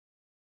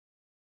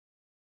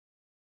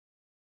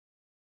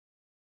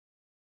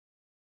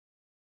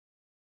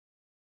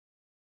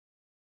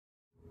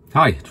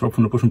Hi, it's Rob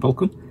from the Bush and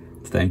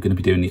Boltgun. Today I'm going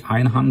to be doing the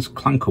Iron Hands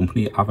Clan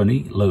Company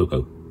Avernii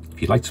logo.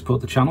 If you'd like to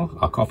support the channel,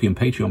 our Ko-fi and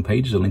Patreon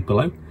page is a link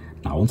below.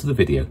 Now onto the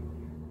video.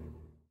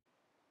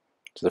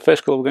 So the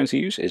first colour we're going to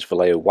use is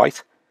Vallejo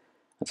White.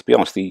 And to be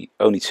honest, the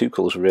only two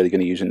colours we're really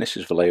going to use in this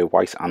is Vallejo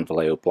White and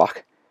Vallejo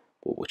Black.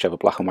 But whichever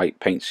black and white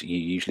paints you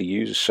usually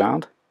use is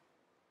sound.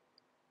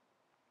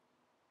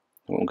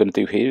 And what I'm going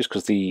to do here is,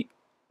 because the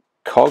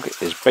cog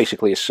is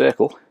basically a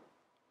circle,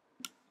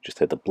 just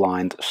had the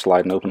blind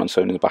sliding open on its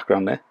own in the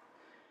background there.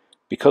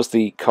 Because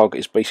the cog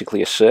is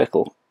basically a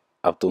circle,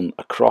 I've done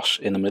a cross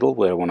in the middle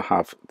where I want to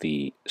have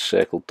the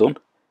circle done.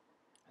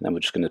 And then we're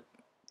just going to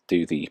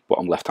do the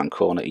bottom left hand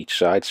corner each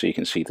side, so you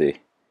can see the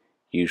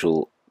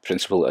usual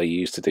principle I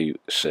use to do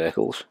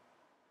circles.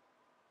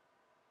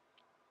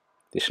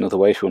 This is another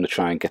way if you want to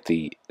try and get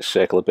the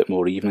circle a bit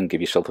more even and give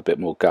yourself a bit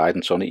more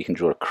guidance on it. You can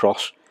draw a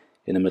cross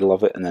in the middle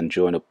of it and then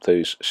join up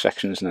those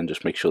sections and then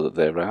just make sure that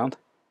they're round.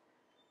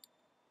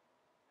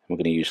 We're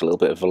going to use a little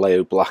bit of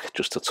Vallejo Black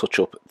just to touch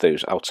up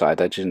those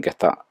outside edges and get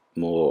that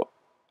more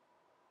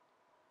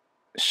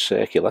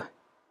circular.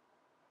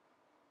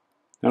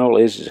 And all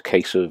it is a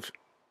case of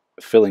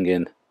filling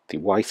in the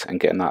white and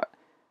getting that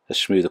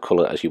as smooth a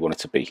colour as you want it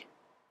to be.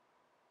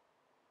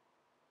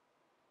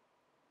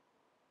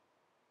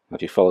 Now,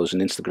 if you follow us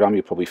on Instagram,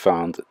 you probably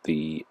found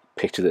the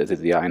picture that I did of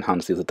the Iron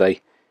Hands the other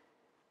day.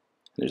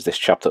 There's this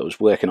chap that I was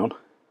working on.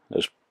 I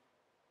was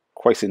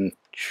quite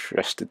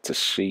interested to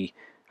see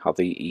how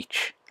they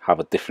each have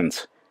a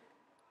different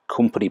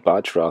company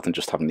badge rather than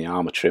just having the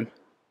armour trim.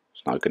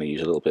 So now I'm going to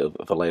use a little bit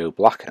of Vallejo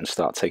Black and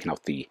start taking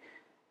out the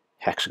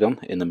hexagon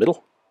in the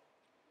middle.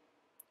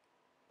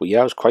 But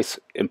yeah, I was quite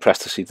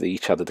impressed to see that they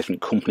each had a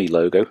different company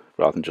logo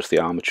rather than just the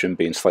armour trim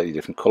being slightly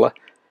different colour.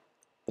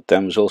 But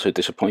then I was also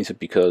disappointed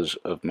because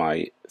of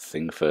my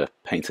thing for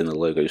painting the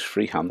logos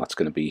freehand. That's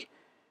going to be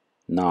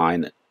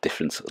 9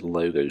 different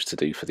logos to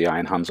do for the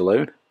Iron Hands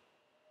alone.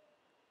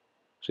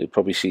 So you'll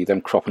probably see them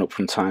cropping up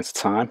from time to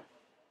time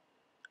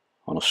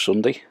on a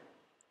Sunday.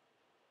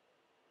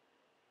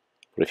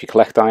 But if you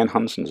collect Iron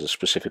Hands and there's a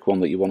specific one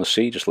that you want to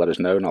see, just let us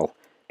know and I'll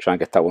try and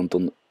get that one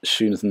done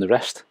sooner than the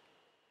rest.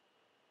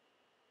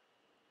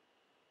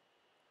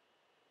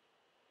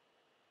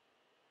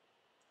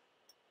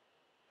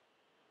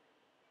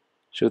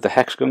 So with the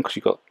hexagon, because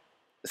you've got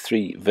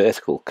 3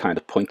 vertical kind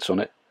of points on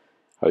it,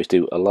 I always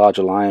do a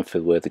larger line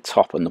for where the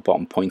top and the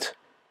bottom point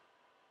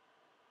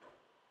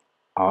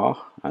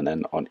are, and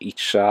then on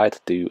each side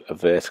do a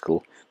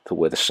vertical for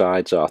where the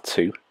sides are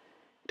too. You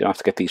don't have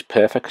to get these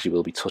perfect because you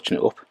will be touching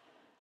it up.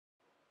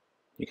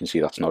 You can see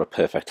that's not a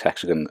perfect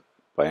hexagon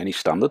by any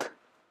standard,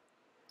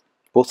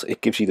 but it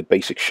gives you the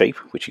basic shape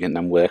which you can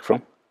then work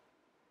from.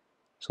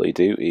 So all you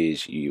do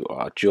is you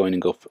are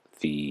joining up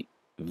the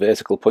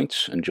vertical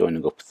points and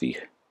joining up the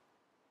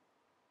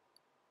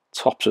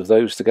tops of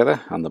those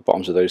together and the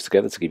bottoms of those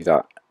together to give you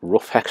that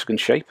rough hexagon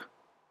shape.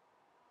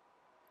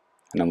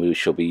 And then we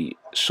shall be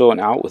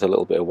sorting it out with a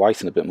little bit of white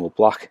and a bit more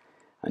black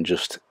and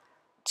just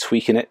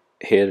tweaking it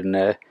here and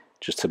there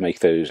just to make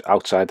those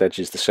outside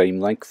edges the same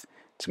length,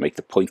 to make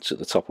the points at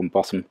the top and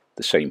bottom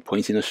the same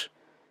pointiness,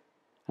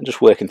 and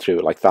just working through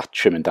it like that,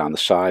 trimming down the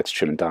sides,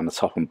 trimming down the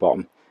top and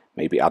bottom,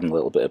 maybe adding a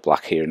little bit of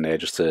black here and there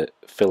just to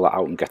fill that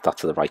out and get that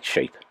to the right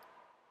shape.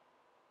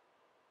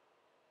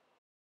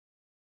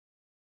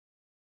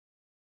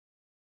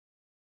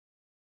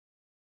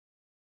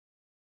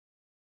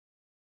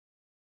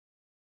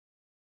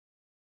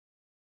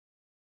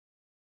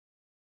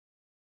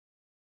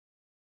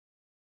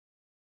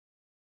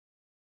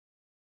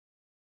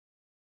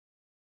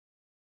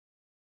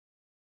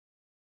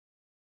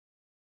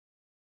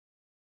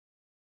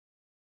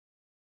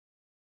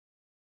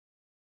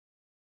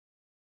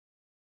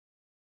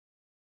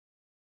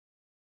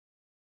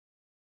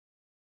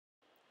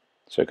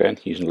 So again,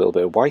 using a little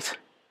bit of white,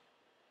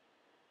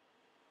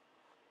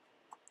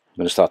 I'm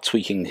going to start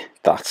tweaking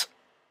that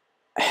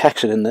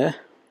hexagon there.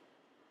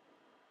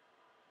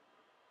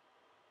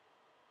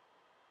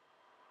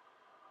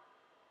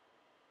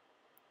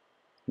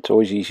 It's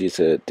always easier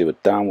to do a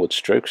downward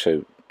stroke,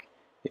 so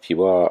if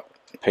you are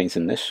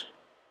painting this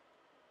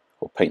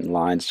or painting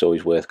lines, it's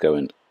always worth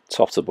going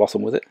top to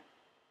bottom with it.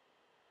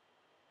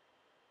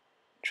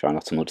 Try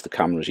not to nudge the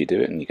camera as you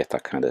do it and you get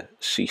that kind of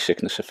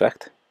seasickness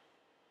effect.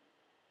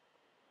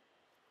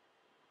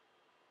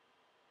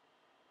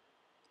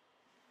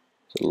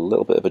 There's a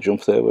little bit of a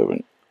jump there where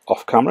we're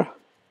off camera,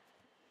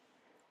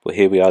 but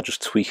here we are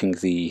just tweaking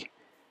the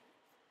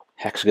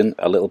hexagon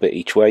a little bit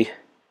each way.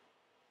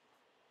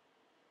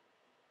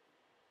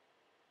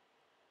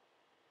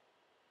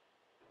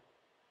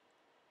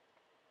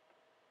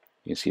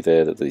 You can see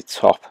there that the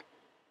top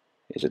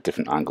is a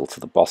different angle to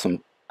the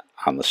bottom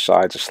and the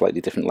sides are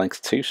slightly different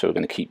length too, so we're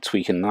going to keep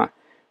tweaking that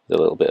with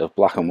a little bit of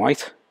black and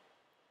white.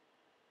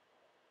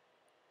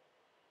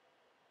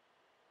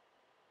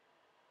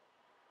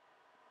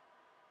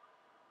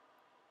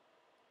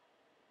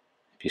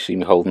 If you see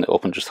me holding it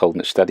up and just holding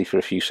it steady for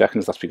a few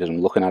seconds, that's because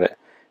I'm looking at it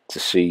to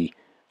see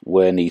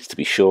where needs to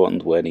be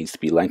shortened, where needs to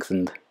be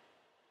lengthened.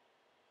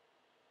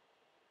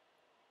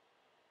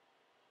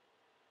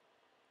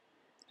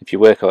 If you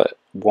work at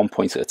one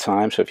point at a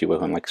time, so if you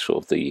work on like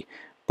sort of the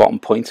bottom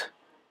point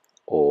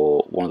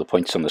or one of the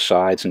points on the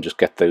sides and just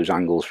get those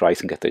angles right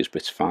and get those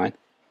bits fine.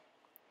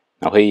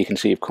 Now here you can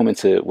see I've come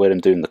into where I'm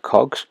doing the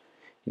cogs.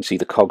 You can see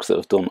the cogs that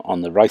I've done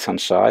on the right hand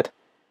side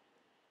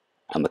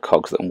and the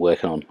cogs that I'm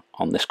working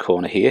on this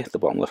corner here, the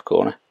bottom left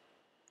corner.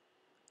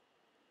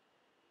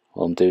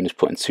 All I'm doing is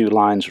putting two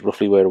lines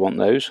roughly where I want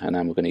those, and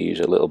then we're going to use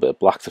a little bit of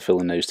black to fill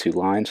in those two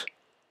lines.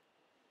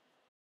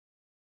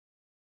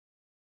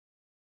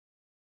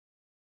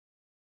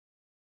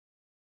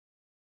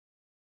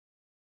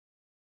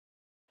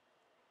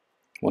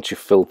 Once you've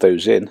filled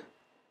those in,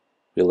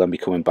 we'll then be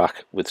coming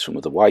back with some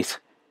of the white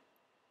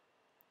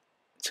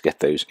to get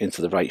those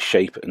into the right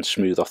shape and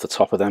smooth off the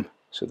top of them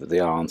so that they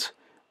aren't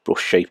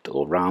brush shaped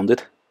or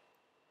rounded.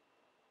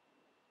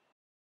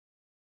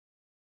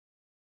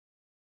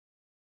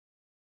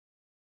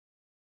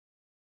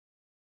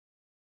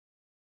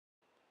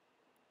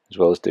 As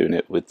well as doing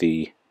it with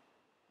the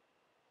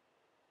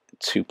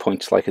 2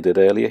 points like I did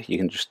earlier, you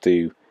can just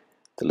do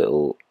the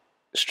little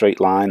straight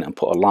line and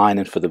put a line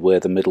in for where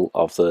the middle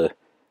of the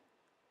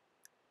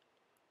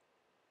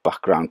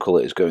background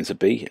colour is going to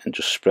be and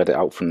just spread it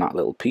out from that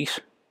little piece.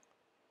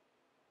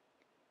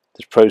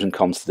 There's pros and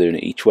cons to doing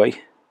it each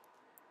way,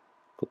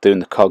 but doing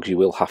the cogs you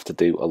will have to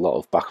do a lot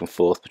of back and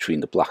forth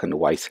between the black and the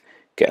white,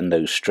 getting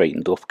those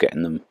straightened up,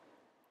 getting them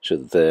so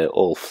that they're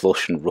all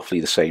flush and roughly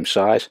the same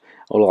size.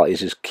 All that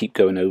is keep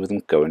going over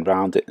them, going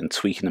around it and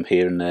tweaking them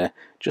here and there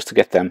just to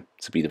get them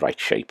to be the right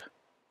shape.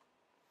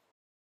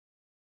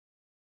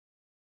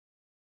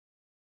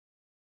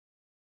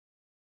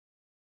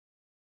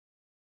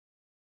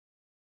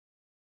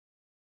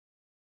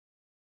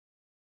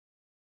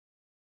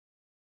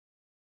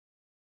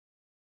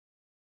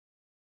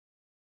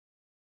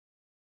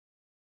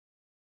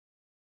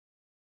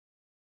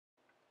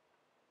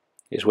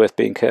 It's worth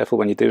being careful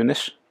when you're doing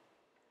this.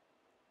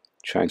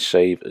 Try and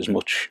save as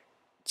much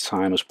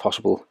time as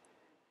possible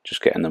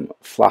just getting them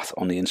flat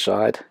on the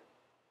inside.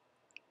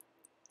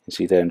 You can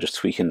see there I'm just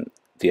tweaking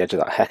the edge of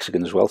that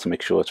hexagon as well to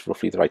make sure it's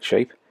roughly the right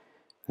shape,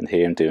 and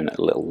here I'm doing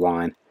a little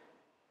line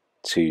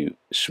to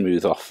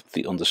smooth off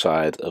the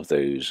underside of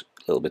those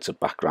little bits of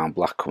background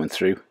black coming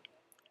through.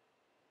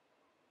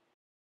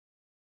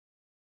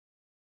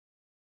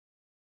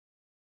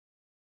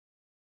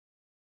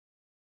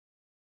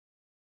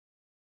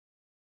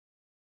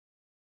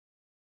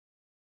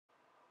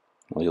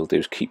 All you'll do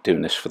is keep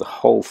doing this for the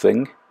whole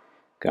thing,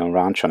 going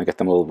around trying to get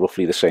them all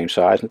roughly the same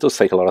size, and it does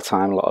take a lot of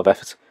time, a lot of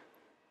effort.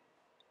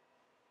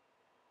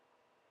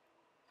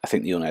 I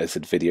think the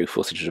unedited video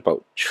footage is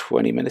about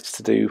 20 minutes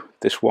to do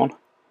this one.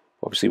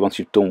 Obviously once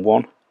you've done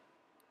one,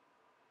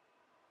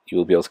 you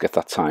will be able to get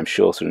that time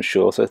shorter and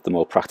shorter the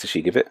more practice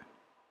you give it.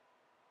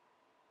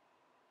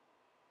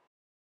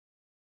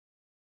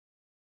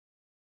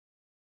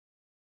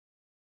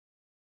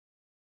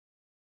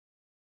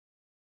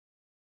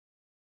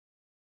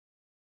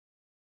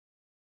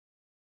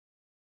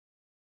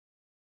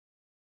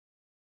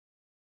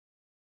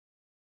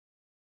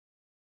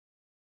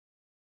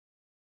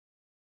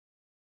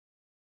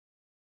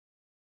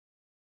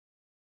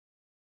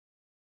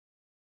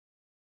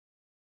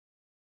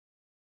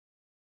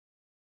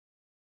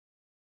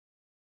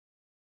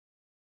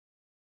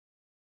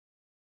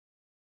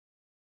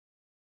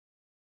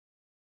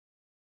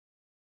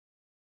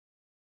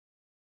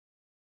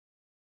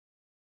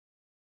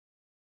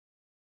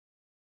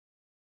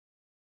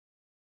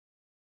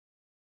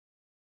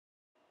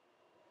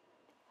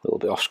 A little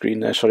bit off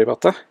screen there, sorry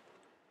about that.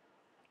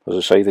 As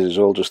I say, this is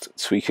all just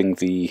tweaking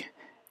the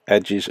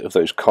edges of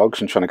those cogs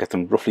and trying to get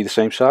them roughly the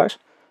same size.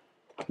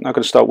 Now I'm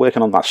going to start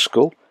working on that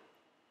skull.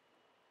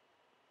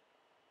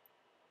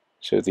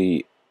 So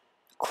the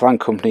clan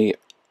company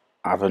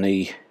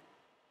Avernii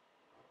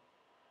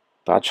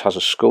badge has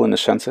a skull in the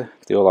centre.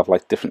 They all have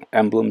like different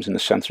emblems in the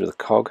centre of the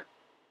cog.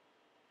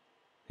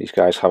 These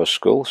guys have a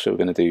skull, so we're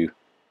going to do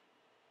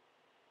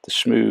the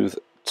smooth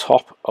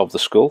top of the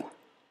skull.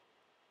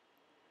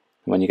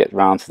 And when you get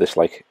round to this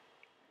like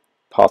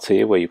part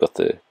here where you've got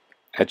the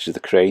edges of the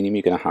cranium,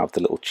 you're going to have the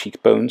little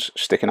cheekbones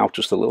sticking out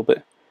just a little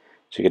bit.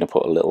 So you're going to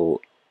put a little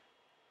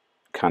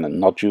kind of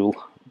nodule,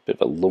 a bit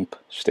of a lump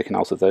sticking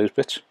out of those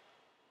bits,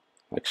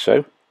 like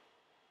so.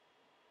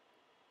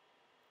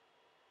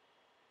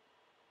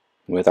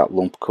 Where that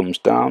lump comes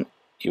down,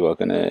 you are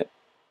going to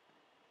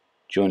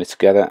join it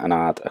together and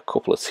add a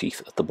couple of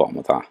teeth at the bottom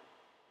of that.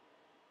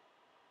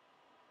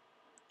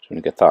 So I'm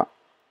going to get that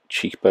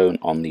cheekbone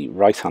on the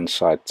right hand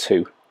side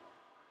too.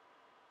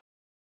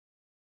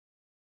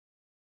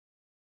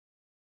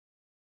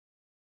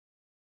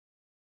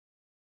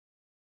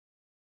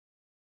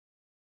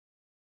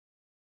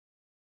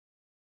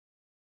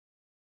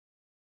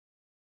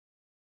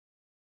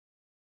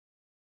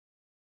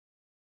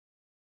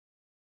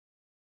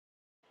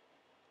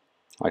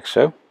 Like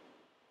so.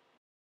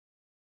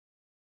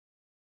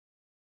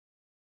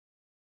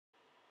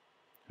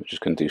 We're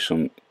just going to do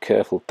some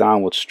careful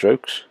downward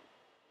strokes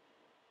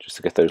just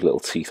to get those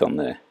little teeth on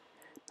there.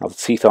 Now the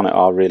teeth on it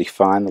are really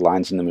fine, the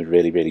lines in them are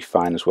really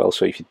fine as well,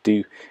 so if you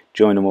do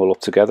join them all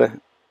up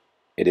together,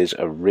 it is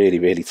a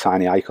really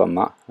tiny icon,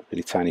 that, a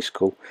really tiny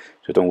skull,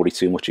 so don't worry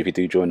too much if you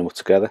do join them up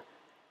together.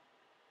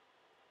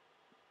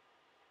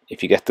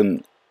 If you get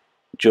them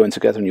joined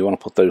together and you want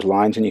to put those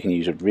lines in, you can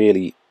use a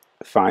really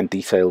fine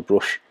detailed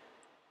brush.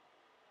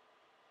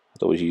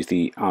 I'd always use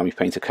the Army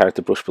Painter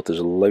character brush, but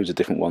there's loads of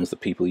different ones that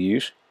people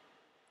use.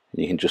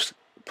 And you can just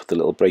put the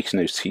little breaks in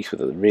those teeth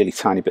with a really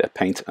tiny bit of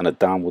paint and a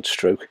downward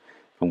stroke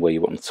from where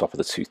you want the top of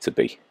the tooth to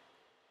be.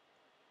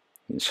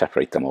 You can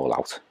separate them all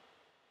out.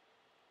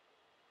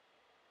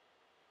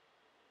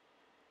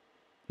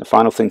 The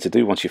final thing to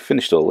do once you've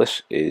finished all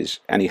this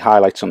is any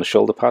highlights on the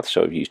shoulder pad,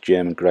 so I've used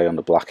German grey on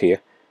the black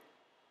here,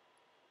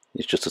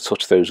 is just to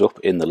touch those up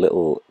in the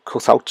little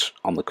cutouts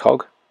on the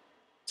cog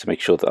to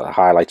make sure that the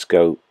highlights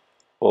go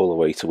all the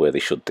way to where they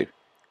should do.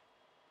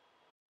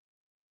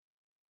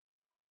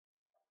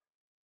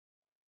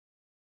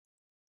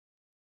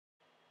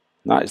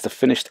 That is the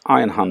finished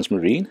Iron Hands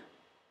Marine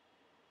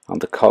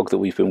and the cog that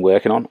we've been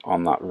working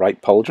on that right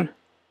pauldron.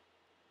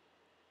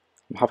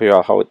 I'm happy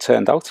with how it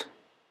turned out.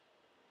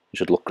 It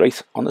should look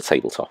great on the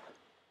tabletop.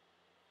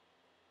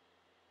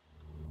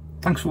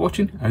 Thanks for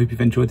watching. I hope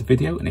you've enjoyed the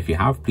video, and if you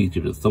have, please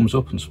give it a thumbs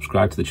up and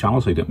subscribe to the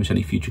channel so you don't miss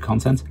any future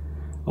content.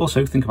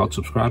 Also, think about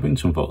subscribing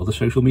to some of our other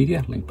social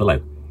media, linked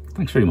below.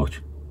 Thanks very much.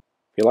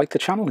 If you like the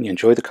channel and you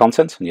enjoy the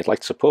content and you'd like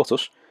to support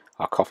us,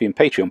 our Ko-fi and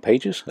Patreon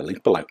pages are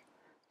linked below.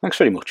 Thanks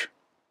very much.